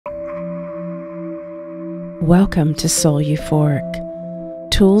Welcome to Soul Euphoric,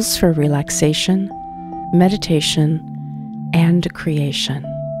 tools for relaxation, meditation, and creation.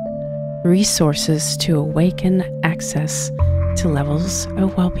 Resources to awaken access to levels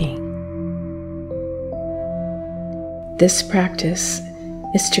of well-being. This practice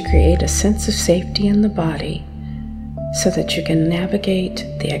is to create a sense of safety in the body so that you can navigate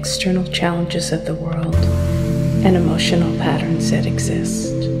the external challenges of the world and emotional patterns that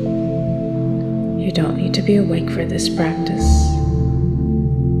exist. You don't need to be awake for this practice.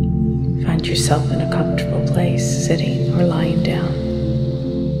 Find yourself in a comfortable place, sitting or lying down.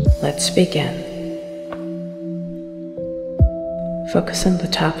 Let's begin. Focus on the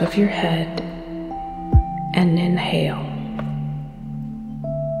top of your head and inhale.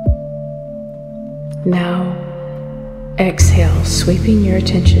 Now, exhale, sweeping your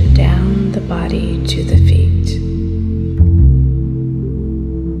attention down the body to the feet.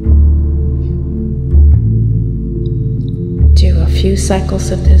 Do a few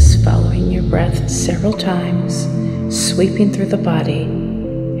cycles of this, following your breath several times, sweeping through the body,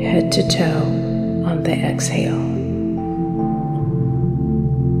 head to toe on the exhale.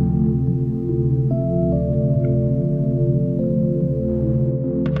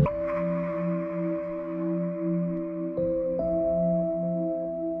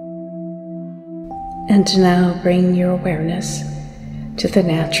 And now bring your awareness to the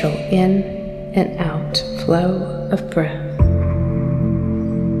natural in and out flow of breath.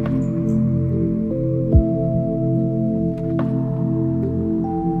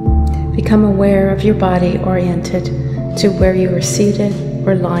 Become aware of your body oriented to where you are seated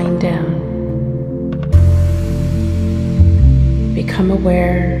or lying down. Become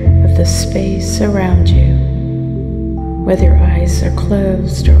aware of the space around you, whether your eyes are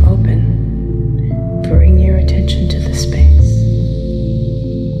closed or open. Bring your attention to the space.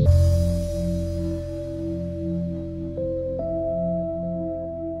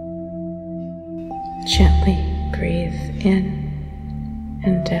 Gently breathe in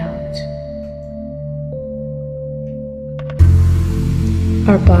and out.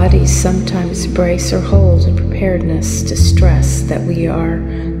 Our bodies sometimes brace or hold in preparedness to stress that we are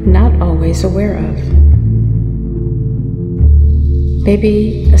not always aware of.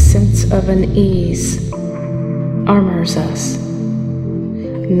 Maybe a sense of unease armors us.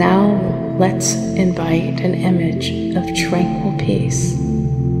 Now let's invite an image of tranquil peace,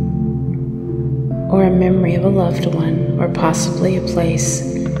 or a memory of a loved one, or possibly a place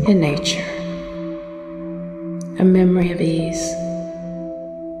in nature. A memory of ease.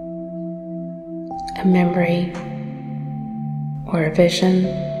 A memory or a vision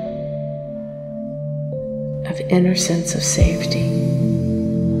of inner sense of safety.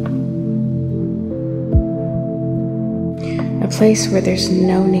 A place where there's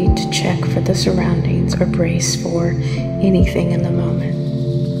no need to check for the surroundings or brace for anything in the moment.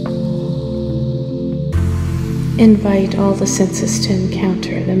 Invite all the senses to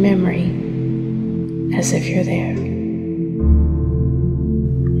encounter the memory as if you're there.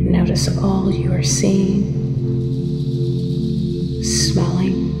 Notice all you are seeing,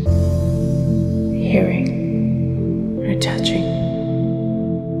 smelling, hearing, or touching.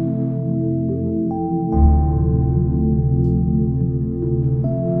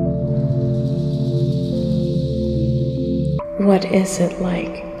 What is it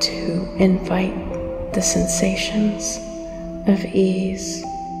like to invite the sensations of ease?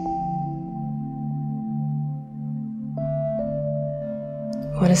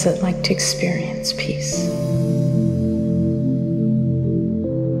 What is it like to experience peace?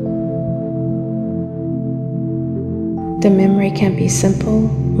 The memory can be simple,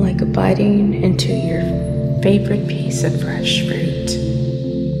 like biting into your favorite piece of fresh fruit.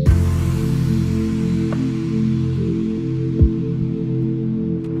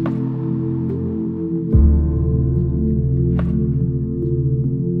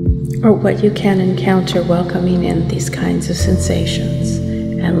 Or what you can encounter welcoming in these kinds of sensations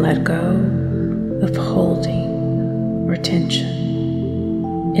and let go of holding or tension.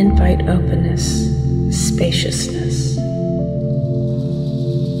 Invite openness, spaciousness.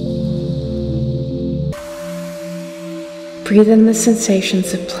 Breathe in the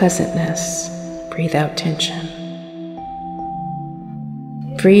sensations of pleasantness. Breathe out tension.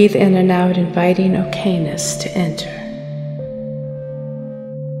 Breathe in and out, inviting okayness to enter.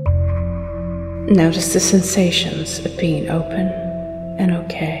 Notice the sensations of being open and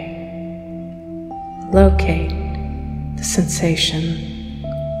okay. Locate the sensation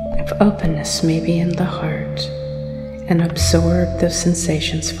of openness, maybe in the heart, and absorb those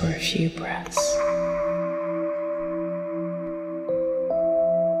sensations for a few breaths.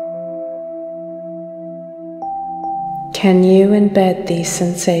 Can you embed these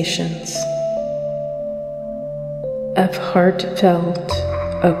sensations of heartfelt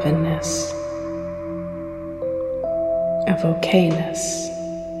openness, of okayness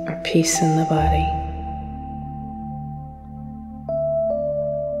or peace in the body?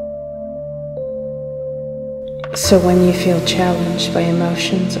 So when you feel challenged by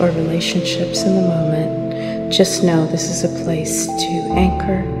emotions or relationships in the moment, just know this is a place to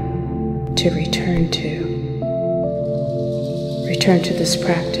anchor, to return to. Return to this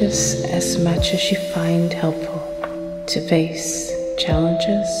practice as much as you find helpful to face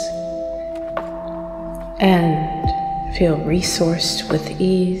challenges and feel resourced with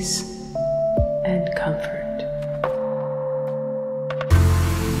ease and comfort.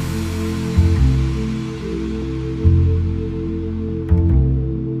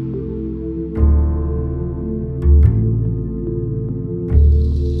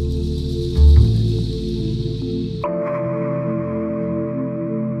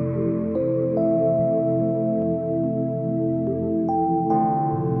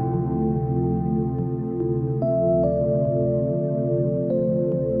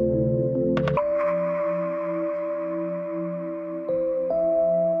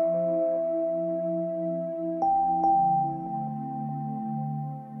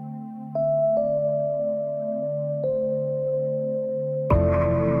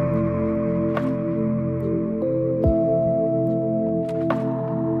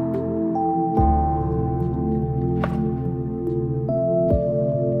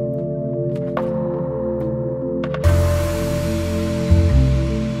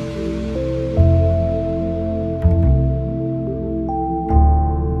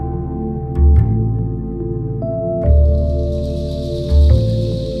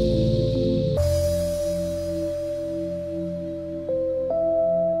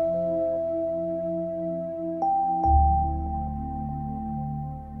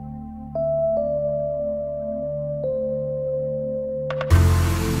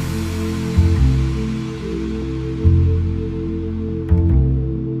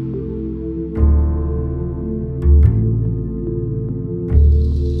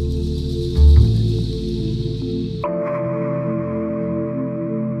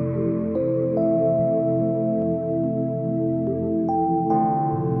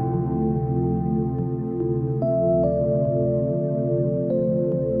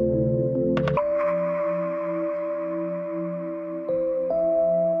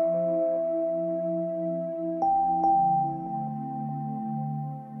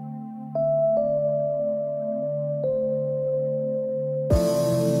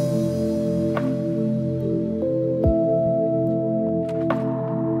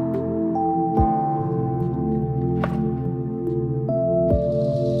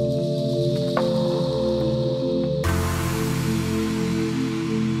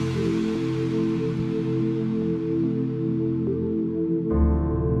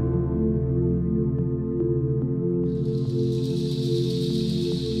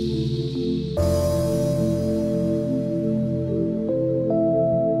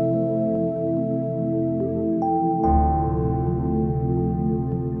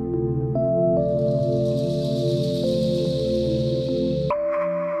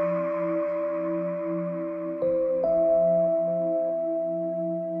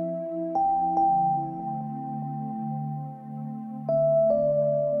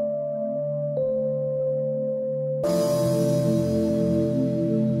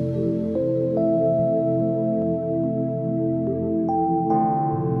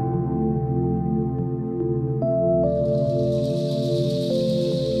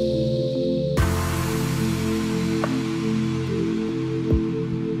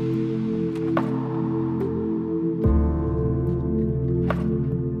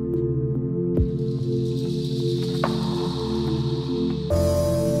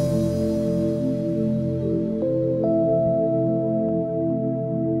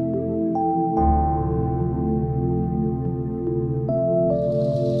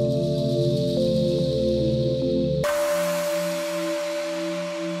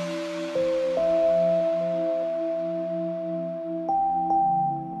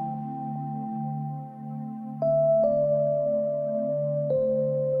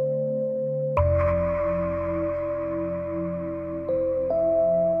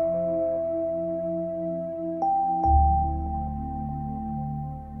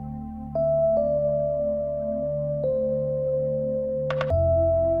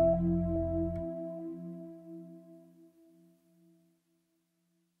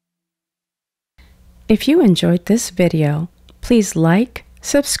 If you enjoyed this video, please like,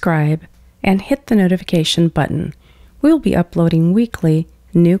 subscribe, and hit the notification button. we'll be uploading weekly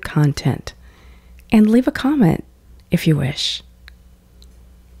new content. And leave a comment if you wish.